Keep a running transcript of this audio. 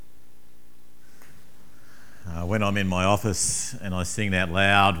When I'm in my office and I sing out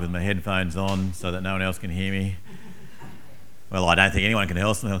loud with my headphones on so that no one else can hear me. Well, I don't think anyone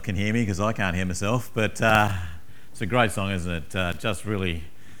else can hear me because I can't hear myself, but it's a great song, isn't it? Just really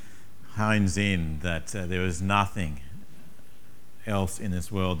hones in that there is nothing else in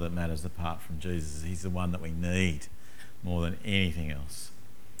this world that matters apart from Jesus. He's the one that we need more than anything else.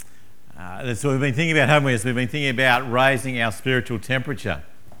 That's what we've been thinking about, haven't we? We've been thinking about raising our spiritual temperature.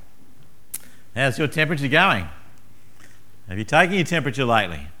 How's your temperature going? Have you taken your temperature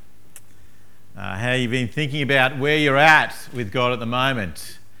lately? How have you been thinking about where you're at with God at the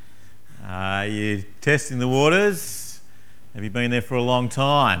moment? Are you testing the waters? Have you been there for a long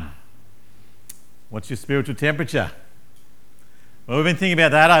time? What's your spiritual temperature? Well, we've been thinking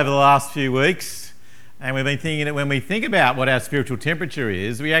about that over the last few weeks, and we've been thinking that when we think about what our spiritual temperature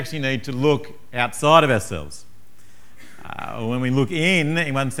is, we actually need to look outside of ourselves. When we look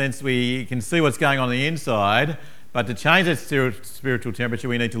in one sense, we can see what's going on the inside, but to change that spiritual temperature,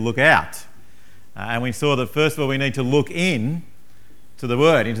 we need to look out. And we saw that, first of all, we need to look in to the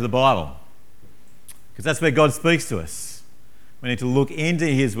Word, into the Bible, because that's where God speaks to us. We need to look into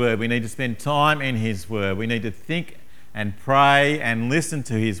His Word. We need to spend time in His Word. We need to think and pray and listen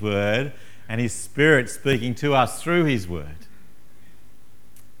to His Word and His Spirit speaking to us through His Word.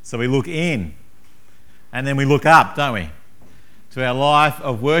 So we look in, and then we look up, don't we, to our life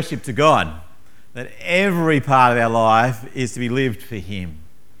of worship to God, that every part of our life is to be lived for Him.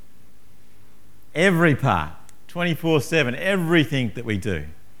 Every part, 24/7, everything that we do.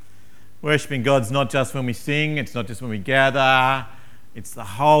 Worshipping God's not just when we sing, it's not just when we gather, it's the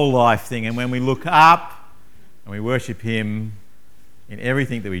whole life thing. And when we look up and we worship Him in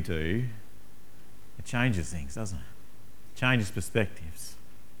everything that we do, it changes things, doesn't it? It changes perspectives.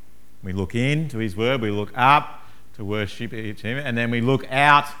 We look in to His Word, we look up to worship Him, and then we look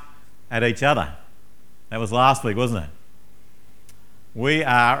out at each other. That was last week, wasn't it? We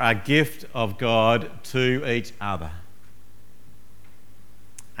are a gift of God to each other.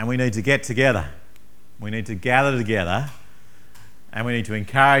 And we need to get together. We need to gather together, and we need to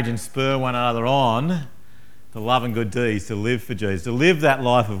encourage and spur one another on to love and good deeds, to live for Jesus, to live that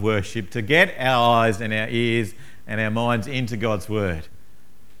life of worship, to get our eyes and our ears and our minds into God's Word.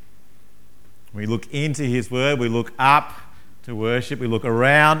 We look into His Word, we look up to worship, we look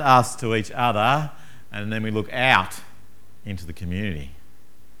around us to each other, and then we look out into the community.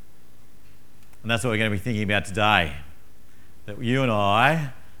 And that's what we're going to be thinking about today, that you and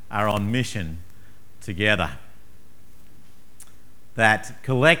I are on mission together, that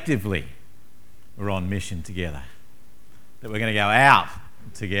collectively we're on mission together, that we're going to go out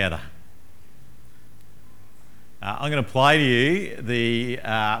together. I'm going to play to you the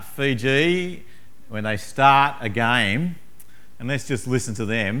Fiji when they start a game, and let's just listen to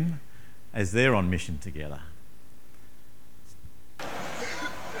them as they're on mission together.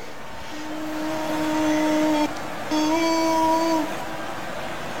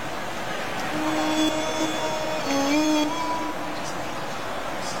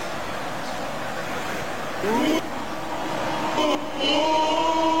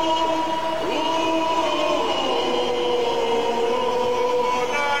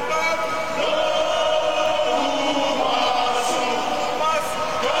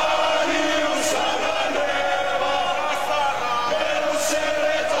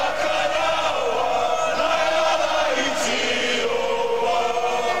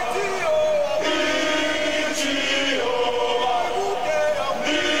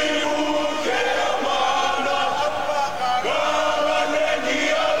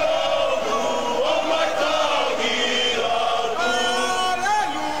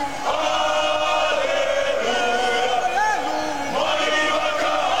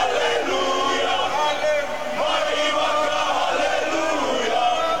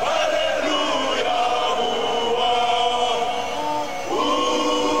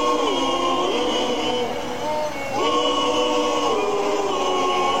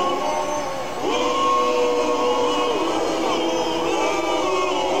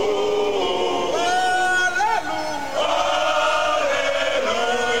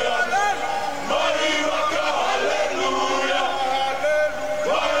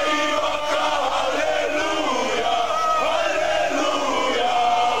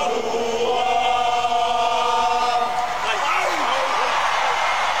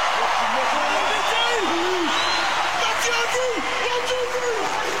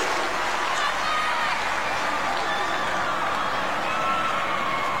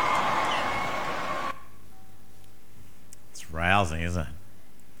 Rousing, isn't it?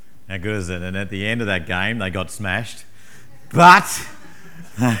 How good is it? And at the end of that game, they got smashed, but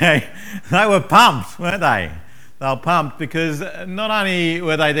they were pumped, weren't they? They were pumped because not only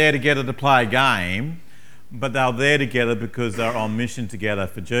were they there together to play a game, but they were there together because they were on mission together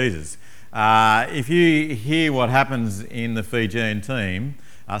for Jesus. If you hear what happens in the Fijian team,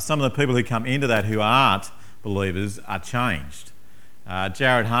 some of the people who come into that who aren't believers are changed.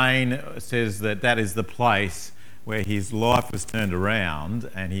 Jared Hayne says that is the place where his life was turned around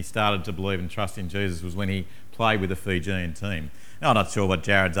and he started to believe and trust in Jesus was when he played with the Fijian team. Now, I'm not sure what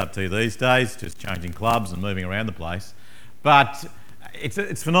Jared's up to these days, just changing clubs and moving around the place. But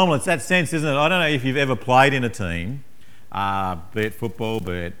it's phenomenal. It's that sense, isn't it? I don't know if you've ever played in a team, be it football,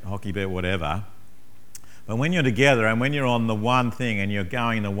 be it hockey, be it whatever. But when you're together and when you're on the one thing and you're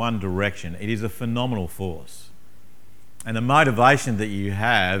going in the one direction, it is a phenomenal force. And the motivation that you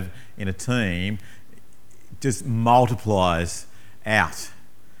have in a team just multiplies out.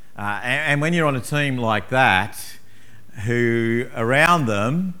 And when you're on a team like that, who around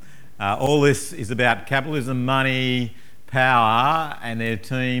them, all this is about capitalism, money, power, and their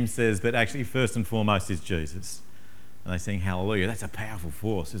team says, but actually first and foremost is Jesus. And they sing hallelujah. That's a powerful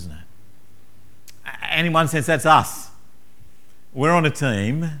force, isn't it? And in one sense, that's us. We're on a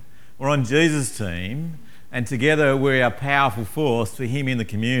team, we're on Jesus' team, and together we're a powerful force for him in the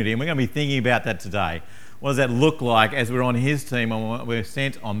community. And we're going to be thinking about that today. What does that look like as we're on his team and we're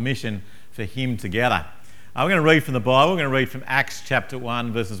sent on mission for him together? We're going to read from the Bible. We're going to read from Acts chapter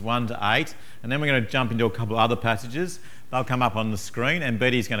 1, verses 1 to 8, and then we're going to jump into a couple of other passages. They'll come up on the screen, and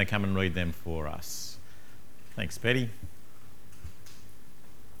Betty's going to come and read them for us. Thanks, Betty.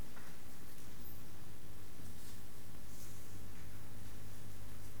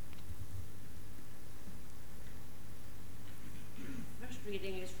 First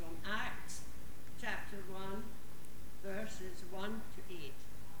reading is from Acts chapter 1, verses 1 to 8.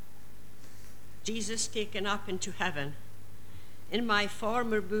 Jesus taken up into heaven. In my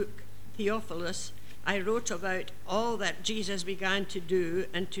former book, Theophilus, I wrote about all that Jesus began to do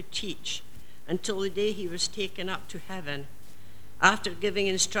and to teach until the day he was taken up to heaven, after giving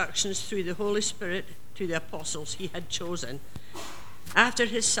instructions through the Holy Spirit to the apostles he had chosen. After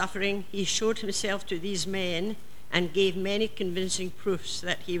his suffering, he showed himself to these men and gave many convincing proofs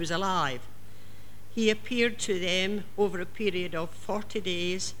that he was alive. He appeared to them over a period of 40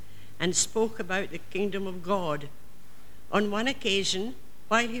 days and spoke about the kingdom of God. On one occasion,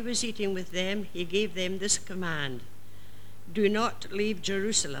 while he was eating with them, he gave them this command: "Do not leave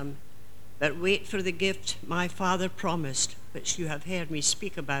Jerusalem, but wait for the gift my Father promised, which you have heard me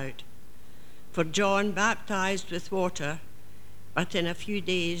speak about. For John baptized with water, but in a few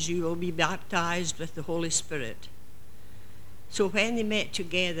days you will be baptized with the Holy Spirit." So when they met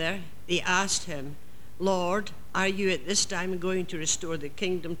together, they asked him, "Lord, are you at this time going to restore the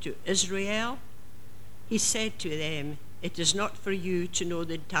kingdom to Israel?" He said to them, "It is not for you to know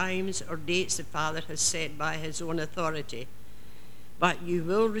the times or dates the Father has set by his own authority, but you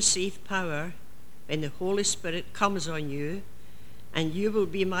will receive power when the Holy Spirit comes on you, and you will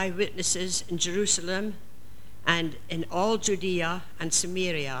be my witnesses in Jerusalem and in all Judea and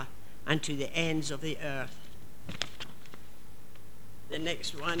Samaria and to the ends of the earth." The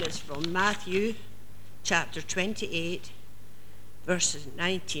next one is from Matthew chapter 28, verses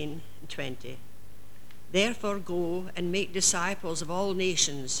 19 and 20. "Therefore go and make disciples of all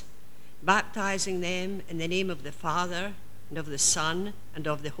nations, baptizing them in the name of the Father and of the Son and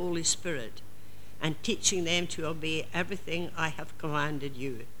of the Holy Spirit, and teaching them to obey everything I have commanded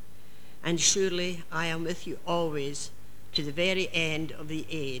you. And surely I am with you always to the very end of the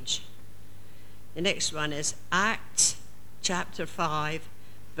age." The next one is Acts chapter 5,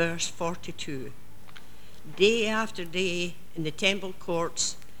 verse 42. "Day after day in the temple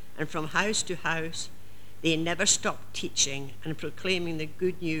courts and from house to house, they never stopped teaching and proclaiming the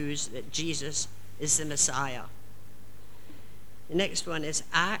good news that Jesus is the Messiah." The next one is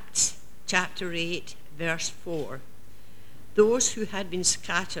Acts chapter 8, verse 4. "Those who had been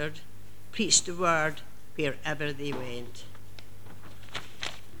scattered preached the word wherever they went."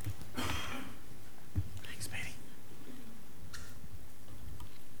 Thanks, Betty.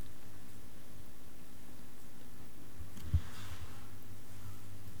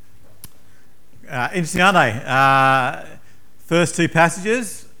 Interesting, aren't they? First two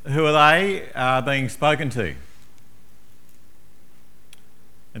passages, who are they being spoken to?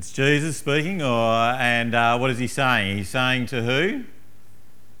 It's Jesus speaking, and what is he saying? He's saying to who?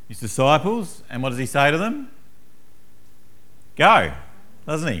 His disciples. And what does he say to them? Go,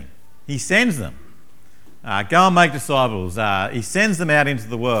 doesn't he? He sends them. Go and make disciples. He sends them out into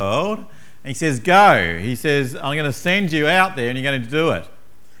the world, and he says, go. He says, I'm going to send you out there and you're going to do it.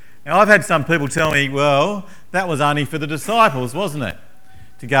 Now, I've had some people tell me, well, that was only for the disciples, wasn't it?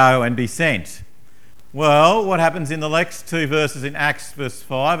 To go and be sent. Well, what happens in the next two verses in Acts verse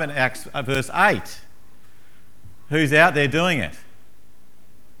 5 and Acts verse 8? Who's out there doing it?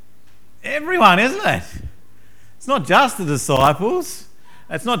 Everyone, isn't it? It's not just the disciples.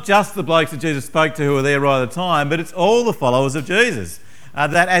 It's not just the blokes that Jesus spoke to who were there right at the time, but it's all the followers of Jesus.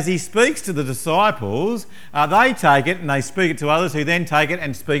 That as he speaks to the disciples, they take it and they speak it to others who then take it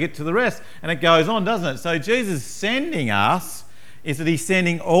and speak it to the rest. And it goes on, doesn't it? So Jesus sending us is that he's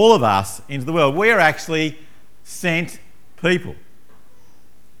sending all of us into the world. We're actually sent people.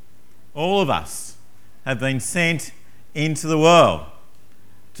 All of us have been sent into the world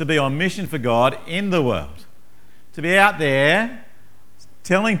to be on mission for God in the world. To be out there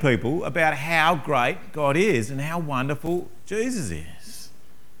telling people about how great God is and how wonderful Jesus is.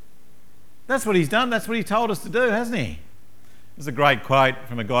 That's what he's done. That's what he told us to do, hasn't he? There's a great quote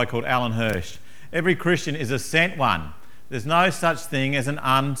from a guy called Alan Hirsch. Every Christian is a sent one. There's no such thing as an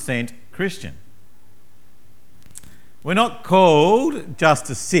unsent Christian. We're not called just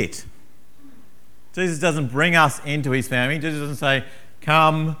to sit. Jesus doesn't bring us into his family. Jesus doesn't say,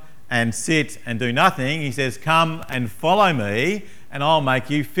 come and sit and do nothing. He says, come and follow me and I'll make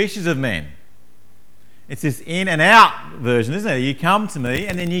you fishers of men. It's this in and out version, isn't it? You come to me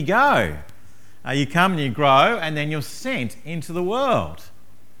and then you go. You come and you grow and then you're sent into the world.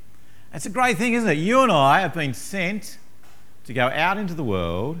 It's a great thing, isn't it? You and I have been sent to go out into the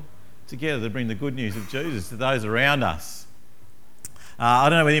world together to bring the good news of Jesus to those around us. I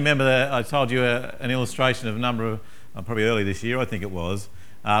don't know whether you remember I told you an illustration of a number of, probably early this year I think it was,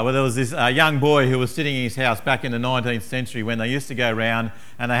 where there was this young boy who was sitting in his house back in the 19th century when they used to go around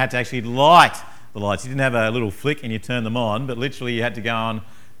and they had to actually light the lights. You didn't have a little flick and you turn them on, but literally you had to go on,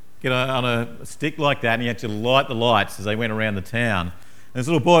 get on a stick like that and you had to light the lights as they went around the town. And this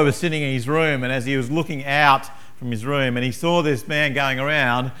little boy was sitting in his room, and as he was looking out from his room and he saw this man going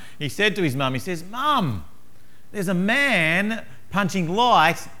around, he said to his mum, he says, "Mum, there's a man punching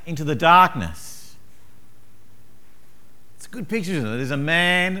light into the darkness." It's a good picture, isn't it? There's a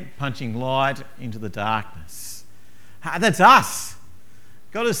man punching light into the darkness. That's us.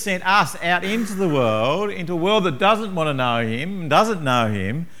 God has sent us out into the world, into a world that doesn't want to know him, doesn't know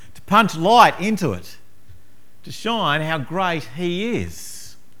him, to punch light into it, to shine how great he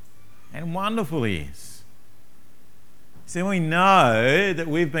is and wonderful he is. So we know that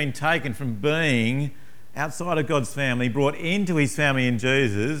we've been taken from being outside of God's family, brought into his family in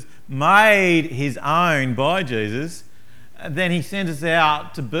Jesus, made his own by Jesus, then he sends us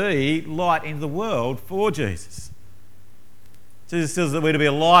out to be light into the world for Jesus. Jesus says that we're to be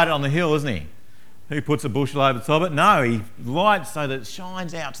a light on the hill, isn't he? Who puts a bushel over the top of it? No, he lights so that it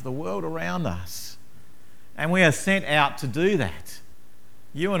shines out to the world around us. And we are sent out to do that.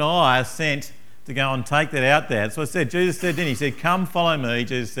 You and I are sent to go and take that out there. So I said, Jesus said, didn't he? He said, "Come follow me,"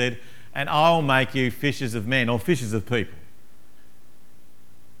 Jesus said, "and I'll make you fishers of men," or fishers of people.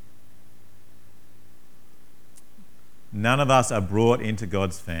 None of us are brought into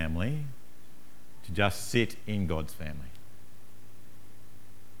God's family to just sit in God's family.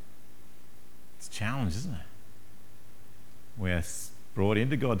 It's a challenge, isn't it? We're brought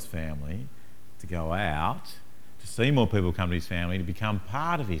into God's family to go out, to see more people come to his family, to become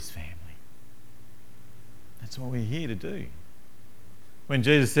part of his family. That's what we're here to do. When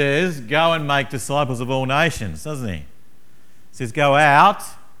Jesus says, "Go and make disciples of all nations," doesn't he? He says, go out,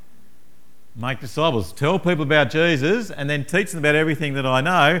 make disciples, tell people about Jesus, and then teach them about everything that I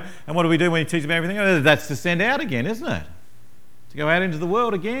know. And what do we do when you teach them everything? Oh, that's to send out again, isn't it? To go out into the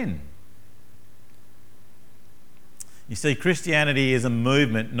world again. You see, Christianity is a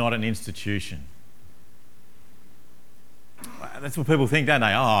movement, not an institution. That's what people think, don't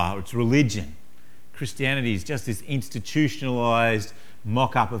they? Oh, it's religion. Christianity is just this institutionalised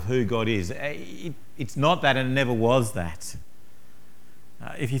mock-up of who God is. It's not that, and it never was that.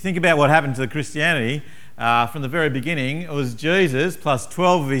 If you think about what happened to Christianity, from the very beginning, it was Jesus plus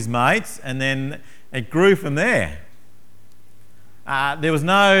 12 of his mates, and then it grew from there. There was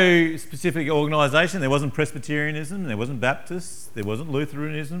no specific organisation. There wasn't Presbyterianism, there wasn't Baptist, there wasn't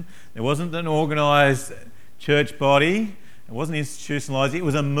Lutheranism, there wasn't an organised church body, it wasn't institutionalised, it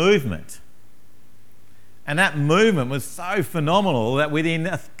was a movement. And that movement was so phenomenal that within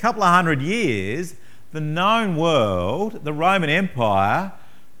a couple of 100 years, the known world, the Roman Empire,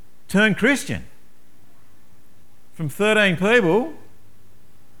 turned Christian. From 13 people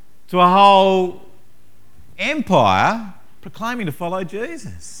to a whole empire proclaiming to follow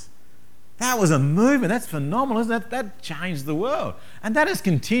Jesus. That was a movement. That's phenomenal, isn't it? That changed the world. And that has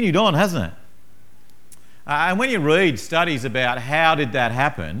continued on, hasn't it? And when you read studies about how did that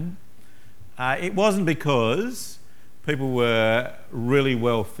happen, it wasn't because people were really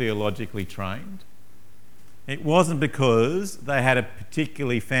well theologically trained. It wasn't because they had a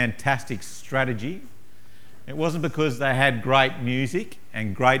particularly fantastic strategy. It wasn't because they had great music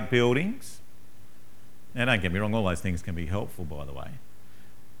and great buildings. Now, don't get me wrong, all those things can be helpful, by the way.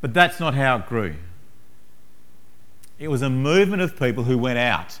 But that's not how it grew. It was a movement of people who went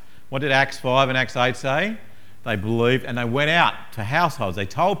out. What did Acts 5 and Acts 8 say? They believed and they went out to households. They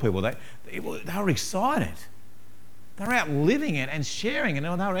told people. They were excited. They were out living it and sharing it,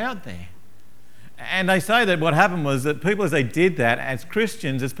 and they were out there. And they say that what happened was that people, as they did that, as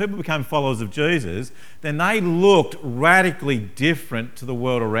Christians, as people became followers of Jesus, then they looked radically different to the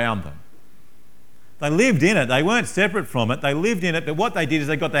world around them. They lived in it. They weren't separate from it. They lived in it, but what they did is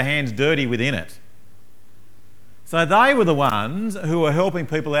they got their hands dirty within it. So they were the ones who were helping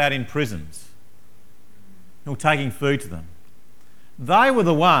people out in prisons, who were taking food to them. They were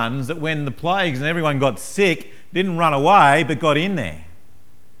the ones that when the plagues and everyone got sick, didn't run away, but got in there.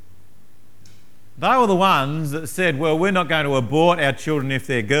 They were the ones that said, well, we're not going to abort our children if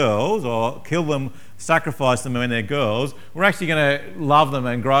they're girls, or kill them, sacrifice them when they're girls. We're actually going to love them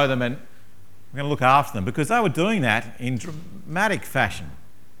and grow them, and we're going to look after them, because they were doing that in dramatic fashion.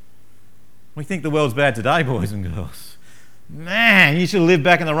 We think the world's bad today, boys and girls. Man, you should have lived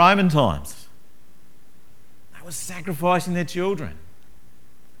back in the Roman times. They were sacrificing their children.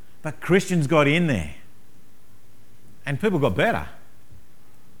 But Christians got in there. And people got better.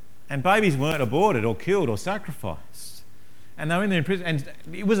 And babies weren't aborted or killed or sacrificed. And they were in there in prison. And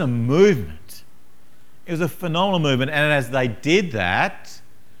it was a movement. It was a phenomenal movement. And as they did that,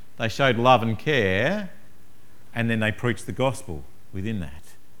 they showed love and care, and then they preached the gospel within that.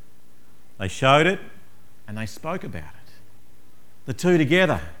 They showed it and they spoke about it. The two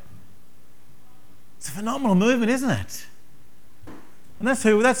together. It's a phenomenal movement, isn't it? And that's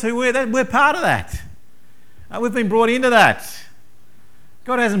who we're part of that. We've been brought into that.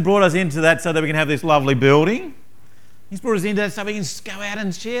 God hasn't brought us into that so that we can have this lovely building. He's brought us into that so we can go out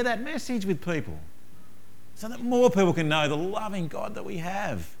and share that message with people, so that more people can know the loving God that we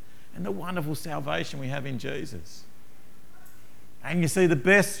have and the wonderful salvation we have in Jesus. And you see, the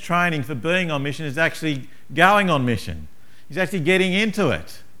best training for being on mission is actually going on mission. Is actually getting into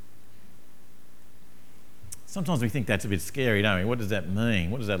it. Sometimes we think that's a bit scary, don't we? What does that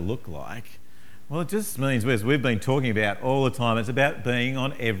mean? What does that look like? Well, it just means, as we've been talking about all the time, it's about being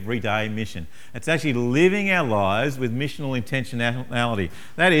on everyday mission. It's actually living our lives with missional intentionality.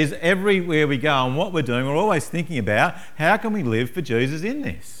 That is, everywhere we go and what we're doing, we're always thinking about how can we live for Jesus in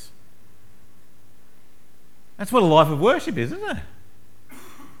this? That's what a life of worship is, isn't it?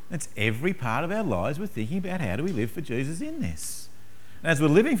 It's every part of our lives we're thinking about how do we live for Jesus in this. And as we're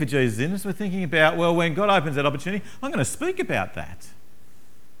living for Jesus in this, we're thinking about, well, when God opens that opportunity, I'm going to speak about that.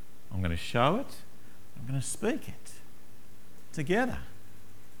 I'm going to show it. I'm going to speak it together.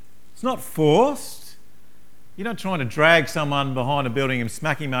 It's not forced. You're not trying to drag someone behind a building and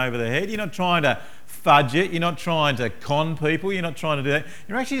smack him over the head. You're not trying to fudge it. You're not trying to con people. You're not trying to do that.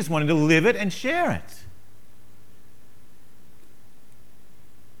 You're actually just wanting to live it and share it.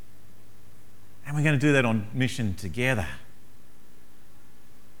 And we're going to do that on mission together.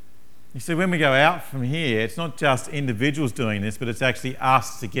 You see, when we go out from here, it's not just individuals doing this, but it's actually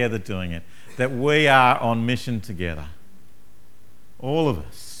us together doing it. That we are on mission together. All of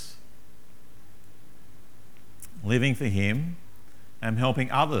us. Living for Him and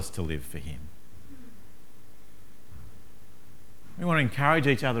helping others to live for Him. We want to encourage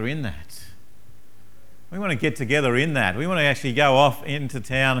each other in that. We want to get together in that. We want to actually go off into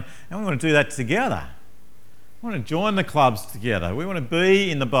town and we want to do that together. We want to join the clubs together. We want to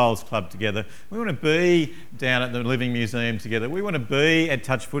be in the Bowls Club together. We want to be down at the Living Museum together. We want to be at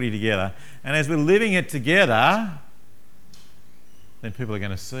Touch Footy together. And as we're living it together, then people are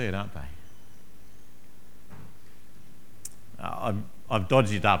going to see it, aren't they? I've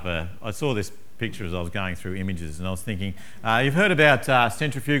dodged it up. I saw this picture as I was going through images and I was thinking, you've heard about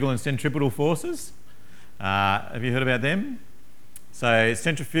centrifugal and centripetal forces? Have you heard about them? So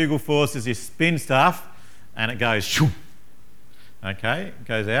centrifugal force is you spin stuff and it goes shoo. Okay, it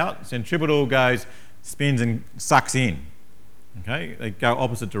goes out. Centripetal goes, spins and sucks in. Okay, they go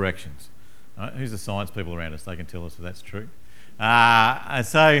opposite directions. Right, who's the science people around us? They can tell us if that's true.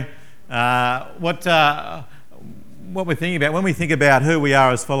 What we're thinking about, when we think about who we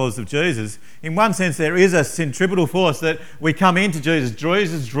are as followers of Jesus, in one sense there is a centripetal force that we come into Jesus.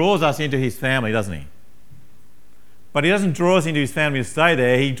 Jesus draws us into His family, doesn't He? But He doesn't draw us into His family to stay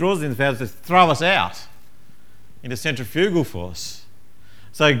there. He draws us into His family to throw us out into centrifugal force.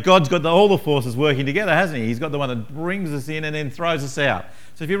 So God's got all the forces working together, hasn't He? He's got the one that brings us in and then throws us out.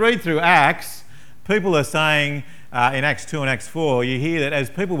 So if you read through Acts, people are saying, in Acts 2 and Acts 4, you hear that as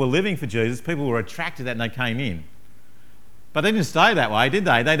people were living for Jesus, people were attracted to that and they came in. But they didn't stay that way, did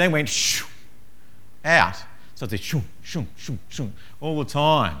they? They went shoo, out. So it's a shoo, shoo, shoo, shoo, all the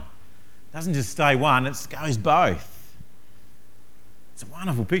time. It doesn't just stay one, it goes both. It's a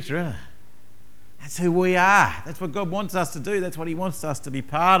wonderful picture, isn't it? That's who we are. That's what God wants us to do. That's what he wants us to be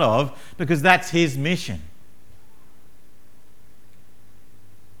part of, because that's his mission.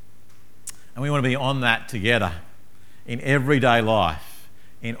 And we want to be on that together in everyday life,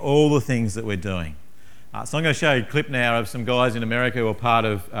 in all the things that we're doing. So I'm going to show you a clip now of some guys in America who are part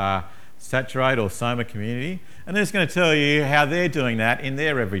of Saturate or Soma community, and they're just going to tell you how they're doing that in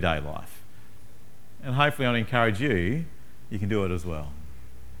their everyday life. And hopefully I'll encourage you can do it as well.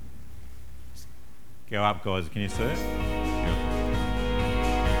 Just go up, guys. Can you see it? Yep.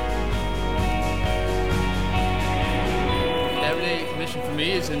 The everyday mission for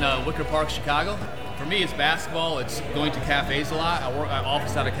me is in Wicker Park, Chicago. For me, it's basketball. It's going to cafes a lot. I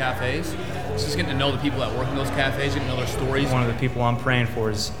office out of cafes. It's just getting to know the people that work in those cafes, getting to know their stories. One of the people I'm praying for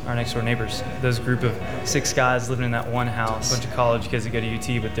is our next door neighbors. Those group of 6 guys living in that one house. A bunch of college kids that go to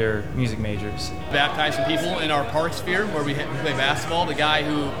UT, but they're music majors. Baptizing people in our park sphere where we play basketball. The guy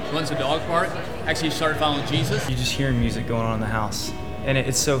who runs the dog park actually started following Jesus. You just hear music going on in the house. And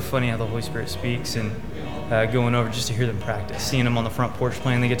it's so funny how the Holy Spirit speaks, and going over just to hear them practice, seeing them on the front porch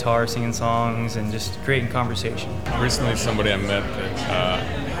playing the guitar, singing songs, and just creating conversation. Recently, somebody I met that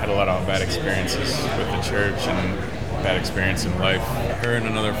had a lot of bad experiences with the church and bad experience in life. Her and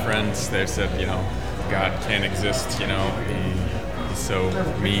another friend, they said, God can't exist, he's so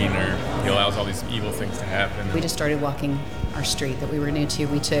mean, or he allows all these evil things to happen. We just started walking our street that we were new to.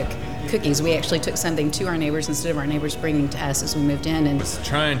 We took cookies. We actually took something to our neighbors instead of our neighbors bringing to us as we moved in. And I was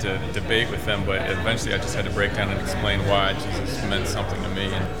trying to debate with them, but eventually I just had to break down and explain why Jesus meant something to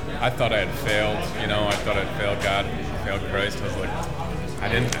me. And I thought I had failed, I thought I'd failed God, failed Christ. I was like,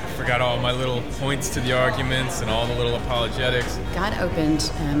 I forgot all my little points to the arguments and all the little apologetics. God opened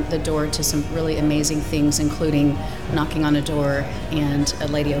the door to some really amazing things, including knocking on a door and a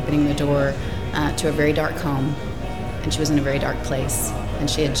lady opening the door to a very dark home. And she was in a very dark place. And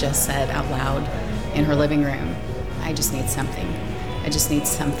she had just said out loud in her living room, I just need something. I just need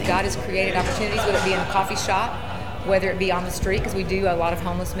something. God has created opportunities, whether it be in a coffee shop, whether it be on the street, because we do a lot of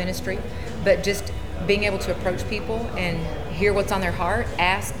homeless ministry, but just being able to approach people and hear what's on their heart,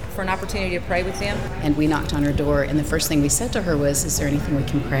 ask for an opportunity to pray with them. And we knocked on her door, and the first thing we said to her was, is there anything we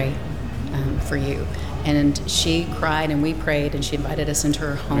can pray for you? And she cried, and we prayed, and she invited us into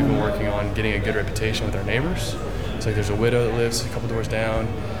her home. We've been working on getting a good reputation with our neighbors. It's like there's a widow that lives a couple doors down,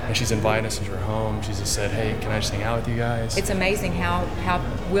 and she's inviting us into her home. She's just said, hey, can I just hang out with you guys? It's amazing how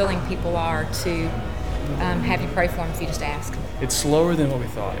willing people are to have you pray for them if you just ask. It's slower than what we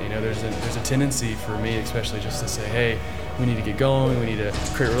thought. There's a tendency for me especially just to say, hey, we need to get going, we need to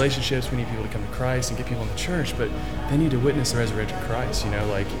create relationships, we need people to come to Christ and get people in the church, but they need to witness the resurrected Christ,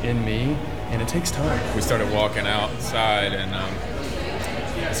 like in me, and it takes time. We started walking outside, and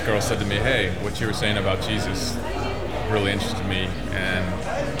this girl said to me, hey, what you were saying about Jesus really interested me,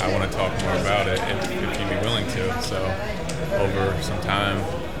 and I want to talk more about it if you'd be willing to. So over some time,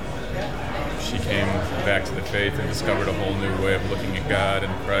 she came back to the faith and discovered a whole new way of looking at God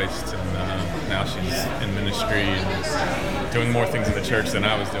and Christ, and now she's in ministry and doing more things in the church than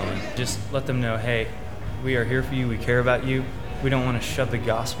I was doing. Just let them know, hey, we are here for you, we care about you. We don't want to shove the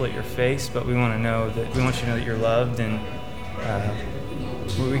gospel at your face, but we want you to know that you're loved, and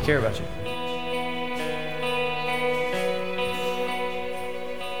we care about you.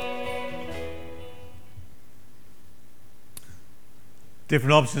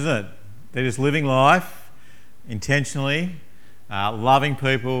 Different options, isn't it? They're just living life intentionally, loving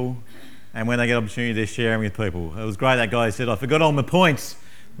people, and when they get opportunity, they're sharing with people. It was great, that guy said, I forgot all my points,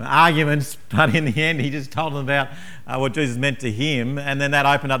 my arguments, but in the end, he just told them about what Jesus meant to him, and then that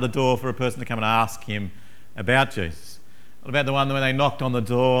opened up the door for a person to come and ask him about Jesus. What about the one when they knocked on the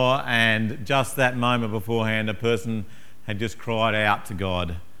door, and just that moment beforehand, a person had just cried out to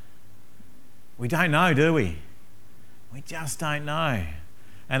God? We don't know, do we? We just don't know.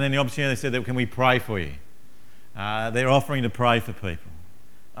 And then the opportunity, they said, that can we pray for you? They're offering to pray for people.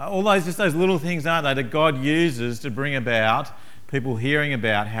 All those little things, aren't they, that God uses to bring about people hearing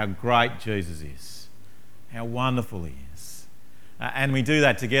about how great Jesus is, how wonderful he is. And we do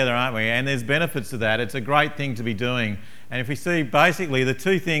that together, aren't we? And there's benefits to that. It's a great thing to be doing. And if we see basically the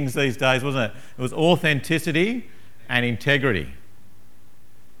two things these days, wasn't it? It was authenticity and integrity.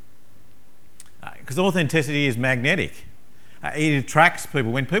 Because authenticity is magnetic. It attracts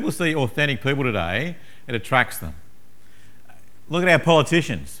people. When people see authentic people today, it attracts them. Look at our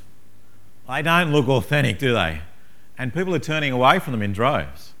politicians. They don't look authentic, do they? and people are turning away from them in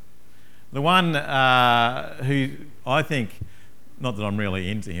droves. The one who I think, not that I'm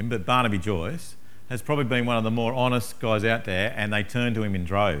really into him, but Barnaby Joyce has probably been one of the more honest guys out there, and they turned to him in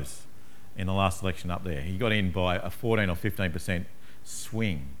droves in the last election up there. He got in by a 14 or 15%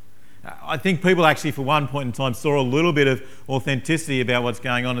 swing. I think people actually, for one point in time, saw a little bit of authenticity about what's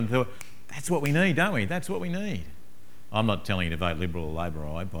going on and thought, that's what we need, don't we? That's what we need. I'm not telling you to vote Liberal or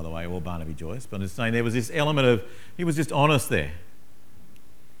Labor, by the way, or Barnaby Joyce, but I'm just saying there was this element of, he was just honest there.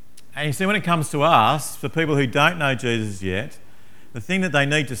 And you see, when it comes to us, for people who don't know Jesus yet, the thing that they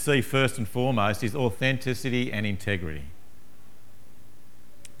need to see first and foremost is authenticity and integrity.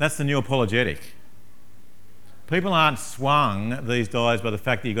 That's the new apologetic. People aren't swung these days by the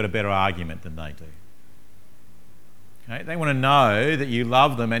fact that you've got a better argument than they do. Okay? They want to know that you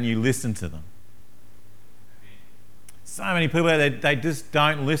love them and you listen to them. So many people out there, they just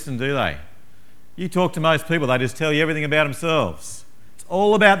don't listen, do they? You talk to most people, they just tell you everything about themselves. It's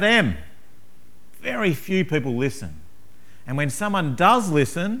all about them. Very few people listen. And when someone does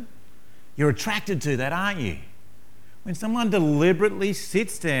listen, you're attracted to that, aren't you? When someone deliberately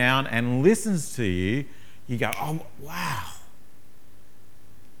sits down and listens to you, you go, oh, wow.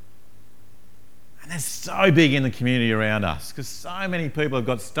 And that's so big in the community around us because so many people have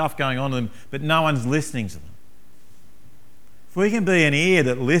got stuff going on to them, but no one's listening to them. If we can be an ear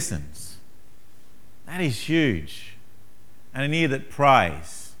that listens, that is huge. And an ear that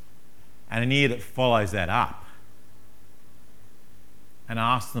prays, and an ear that follows that up and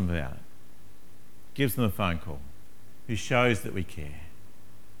asks them about it, gives them a phone call, who shows that we care.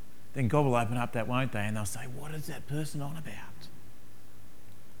 Then God will open up that, won't they? And they'll say, what is that person on about?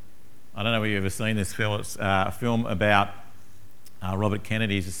 I don't know if you've ever seen this film. It's a film about Robert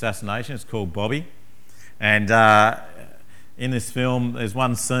Kennedy's assassination. It's called Bobby. And in this film, there's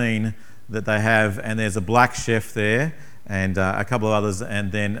one scene that they have, and there's a black chef there and a couple of others,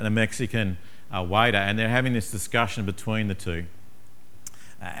 and then a Mexican waiter, and they're having this discussion between the two.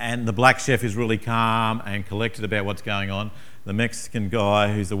 And the black chef is really calm and collected about what's going on. The Mexican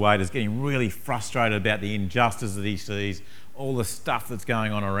guy, who's the waiter, is getting really frustrated about the injustice that he sees, all the stuff that's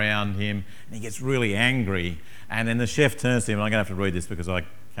going on around him, and he gets really angry. And then the chef turns to him, and I'm going to have to read this because I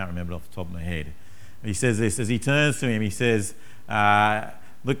can't remember it off the top of my head. He says this, as he turns to him, he says,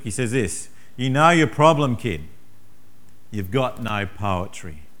 look, he says this, you know your problem, kid. You've got no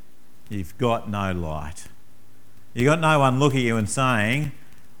poetry. You've got no light. You've got no one looking at you and saying,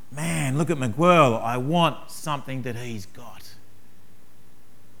 man, look at McWhirl, I want something that he's got.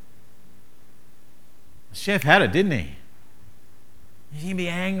 The chef had it, didn't he? You can be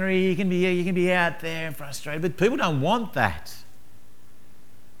angry, you can be out there and frustrated, but people don't want that.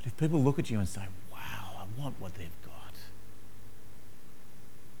 But if people look at you and say, wow, I want what they've got.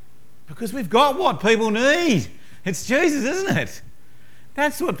 Because we've got what people need. It's Jesus, isn't it?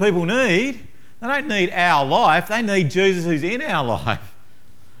 That's what people need. They don't need our life, they need Jesus who's in our life.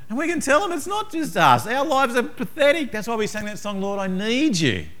 And we can tell them it's not just us. Our lives are pathetic. That's why we sang that song, Lord, I Need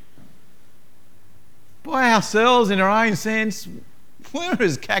You. By ourselves, in our own sense, we're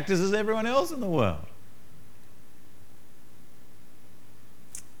as cactus as everyone else in the world.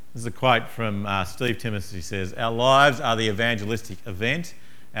 This is a quote from Steve Timmis. He says, our lives are the evangelistic event.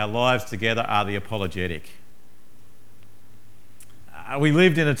 Our lives together are the apologetic. We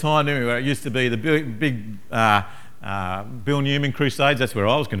lived in a time, didn't we, where it used to be the big Bill Newman crusades. That's where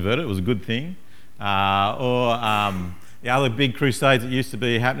I was converted. It was a good thing. The other big crusades that used to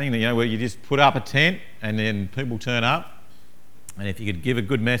be happening, where you just put up a tent and then people turn up. And if you could give a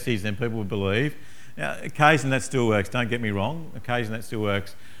good message, then people would believe. Now, occasionally that still works. Don't get me wrong. Occasionally that still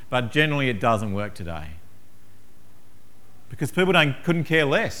works. But generally it doesn't work today. Because people couldn't care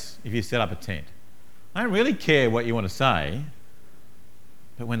less if you set up a tent. They don't really care what you want to say.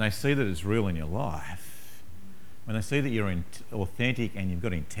 But when they see that it's real in your life, when they see that you're authentic and you've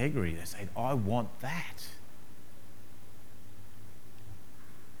got integrity, they say, I want that.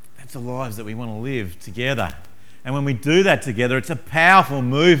 That's the lives that we want to live together. And when we do that together, it's a powerful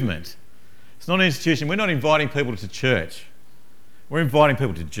movement. It's not an institution. We're not inviting people to church. We're inviting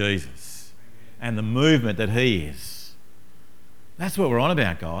people to Jesus and the movement that he is. That's what we're on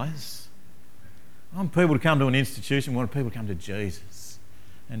about, guys. I want people to come to an institution. We want people to come to Jesus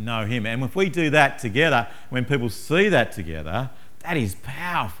and know him. And if we do that together, when people see that together, that is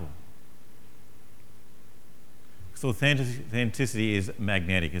powerful. So authenticity is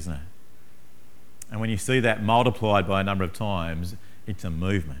magnetic, isn't it? And when you see that multiplied by a number of times, it's a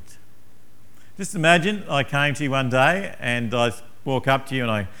movement. Just imagine I came to you one day and I walk up to you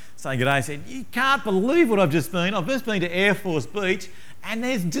and I say good day. I said, you can't believe what I've just been. I've just been to Air Force Beach and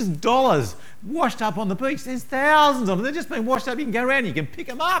there's just dollars washed up on the beach. There's thousands of them. They've just been washed up. You can go around, you can pick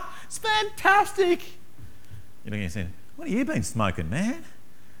them up. It's fantastic. You're looking at saying, what have you been smoking, man?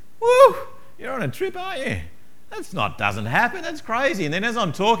 Woo! You're on a trip, aren't you? Doesn't happen. That's crazy. And then as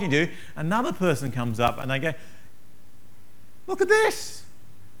I'm talking to you, another person comes up and they go, look at this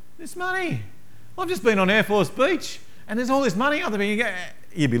money. I've just been on Air Force Beach and there's all this money out there.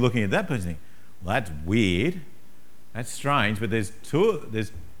 You'd be looking at that person and think, well, that's weird. That's strange, but there's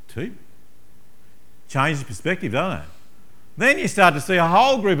two. Changes perspective, don't it? Then you start to see a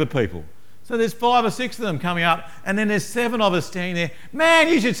whole group of people. So there's 5 or 6 of them coming up, and then there's 7 of us standing there. Man,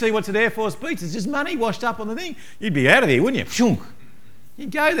 you should see what's at Air Force Beach. There's just money washed up on the thing. You'd be out of here, wouldn't you?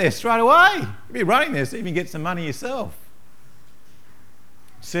 You'd go there straight away. You'd be running there so you can get some money yourself.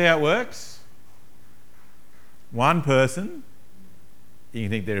 See how it works? One person, you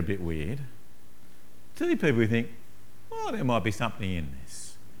think they're a bit weird. 2 people who think, well, there might be something in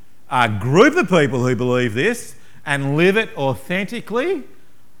this. A group of people who believe this and live it authentically,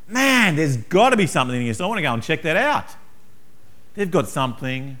 man, there's got to be something in here, so I want to go and check that out. They've got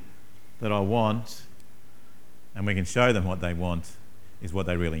something that I want, and we can show them what they want is what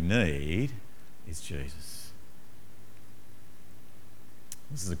they really need is Jesus.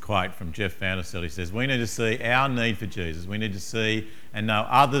 This is a quote from Jeff Vanderstelt. He says, we need to see our need for Jesus. We need to see and know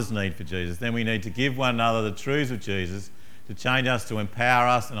others' need for Jesus. Then we need to give one another the truths of Jesus to change us, to empower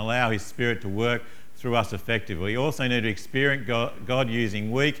us and allow His Spirit to work through us effectively. We also need to experience God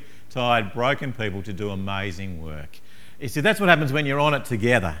using weak, tired, broken people to do amazing work. You see, that's what happens when you're on it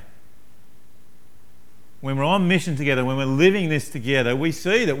together. When we're on mission together, when we're living this together, we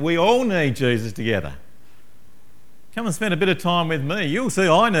see that we all need Jesus together. Come and spend a bit of time with me. You'll see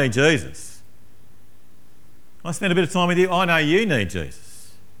I need Jesus. I spend a bit of time with you, I know you need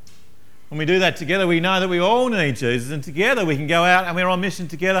Jesus. When we do that together, we know that we all need Jesus, and together we can go out and we're on mission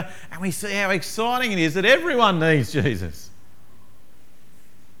together and we see how exciting it is that everyone needs Jesus.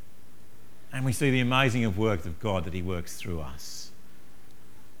 And we see the amazing work of God that He works through us.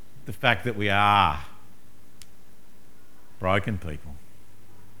 The fact that we are broken people,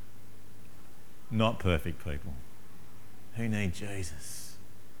 not perfect people, who need Jesus.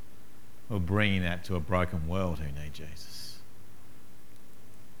 We're bringing that to a broken world who need Jesus.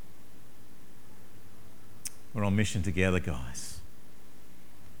 We're on mission together, guys.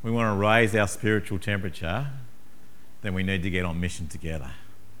 We want to raise our spiritual temperature, then we need to get on mission together.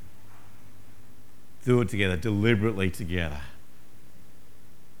 Do it together, deliberately together.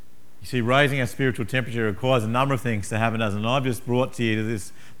 You see, raising our spiritual temperature requires a number of things to happen, doesn't it? I've just brought to you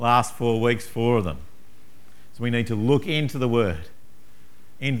this last 4 weeks, 4 of them. So we need to look into the Word,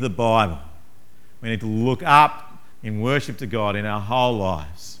 into the Bible. We need to look up in worship to God in our whole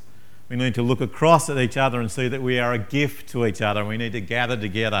lives. We need to look across at each other and see that we are a gift to each other. We need to gather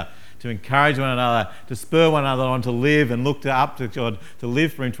together to encourage one another, to spur one another on to live and look up to God, to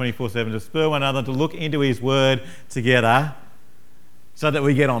live for Him 24/7, to spur one another to look into His Word together so that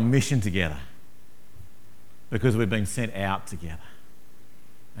we get on mission together because we've been sent out together.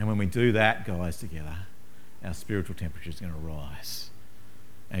 And when we do that, guys, together, our spiritual temperature is going to rise.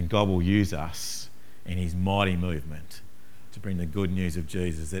 And God will use us in His mighty movement to bring the good news of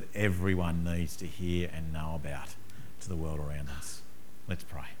Jesus that everyone needs to hear and know about to the world around us. Let's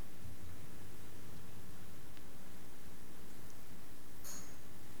pray.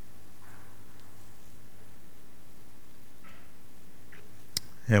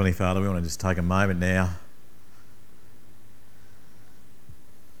 Heavenly Father, we want to just take a moment now,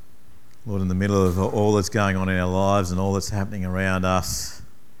 Lord, in the middle of all that's going on in our lives and all that's happening around us.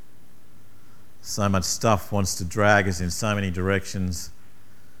 So much stuff wants to drag us in so many directions.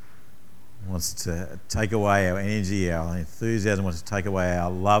 Wants to take away our energy, our enthusiasm, wants to take away our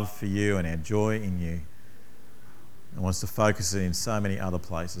love for you and our joy in you. And wants to focus it in so many other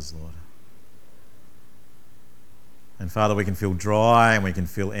places, Lord. And Father, we can feel dry and we can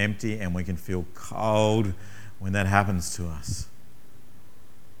feel empty and we can feel cold when that happens to us.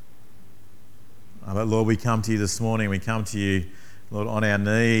 But Lord, we come to you this morning, we come to you, Lord, on our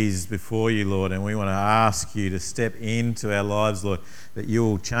knees before you, Lord, and we want to ask you to step into our lives, Lord, that you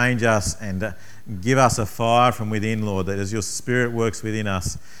will change us and give us a fire from within, Lord, that as your Spirit works within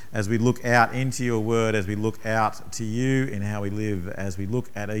us, as we look out into your word, as we look out to you in how we live, as we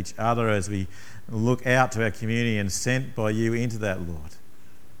look at each other, as we look out to our community and sent by you into that, Lord,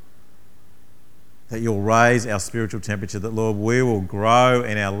 that you'll raise our spiritual temperature, that, Lord, we will grow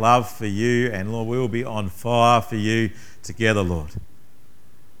in our love for you, and, Lord, we will be on fire for you together, Lord.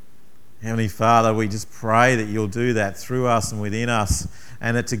 Heavenly Father, we just pray that you'll do that through us and within us,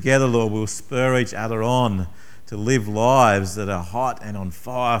 and that together, Lord, we'll spur each other on to live lives that are hot and on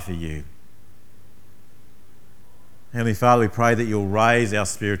fire for you. Heavenly Father, we pray that you'll raise our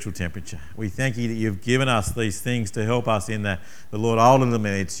spiritual temperature. We thank you that you've given us these things to help us in that. But Lord,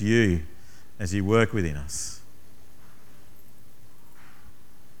 ultimately it's you as you work within us.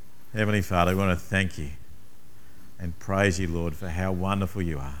 Heavenly Father, we want to thank you and praise you, Lord, for how wonderful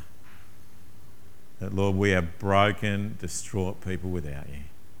you are. That, Lord, we are broken, distraught people without you.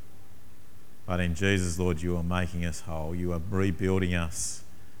 But in Jesus, Lord, you are making us whole. You are rebuilding us.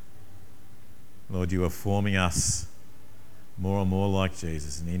 Lord, you are forming us more and more like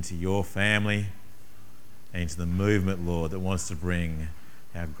Jesus and into your family and into the movement, Lord, that wants to bring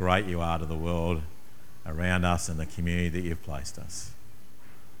how great you are to the world around us and the community that you've placed us.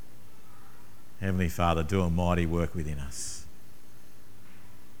 Heavenly Father, do a mighty work within us.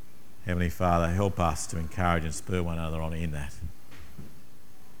 Heavenly Father, help us to encourage and spur one another on in that.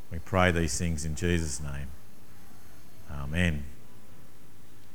 We pray these things in Jesus' name. Amen.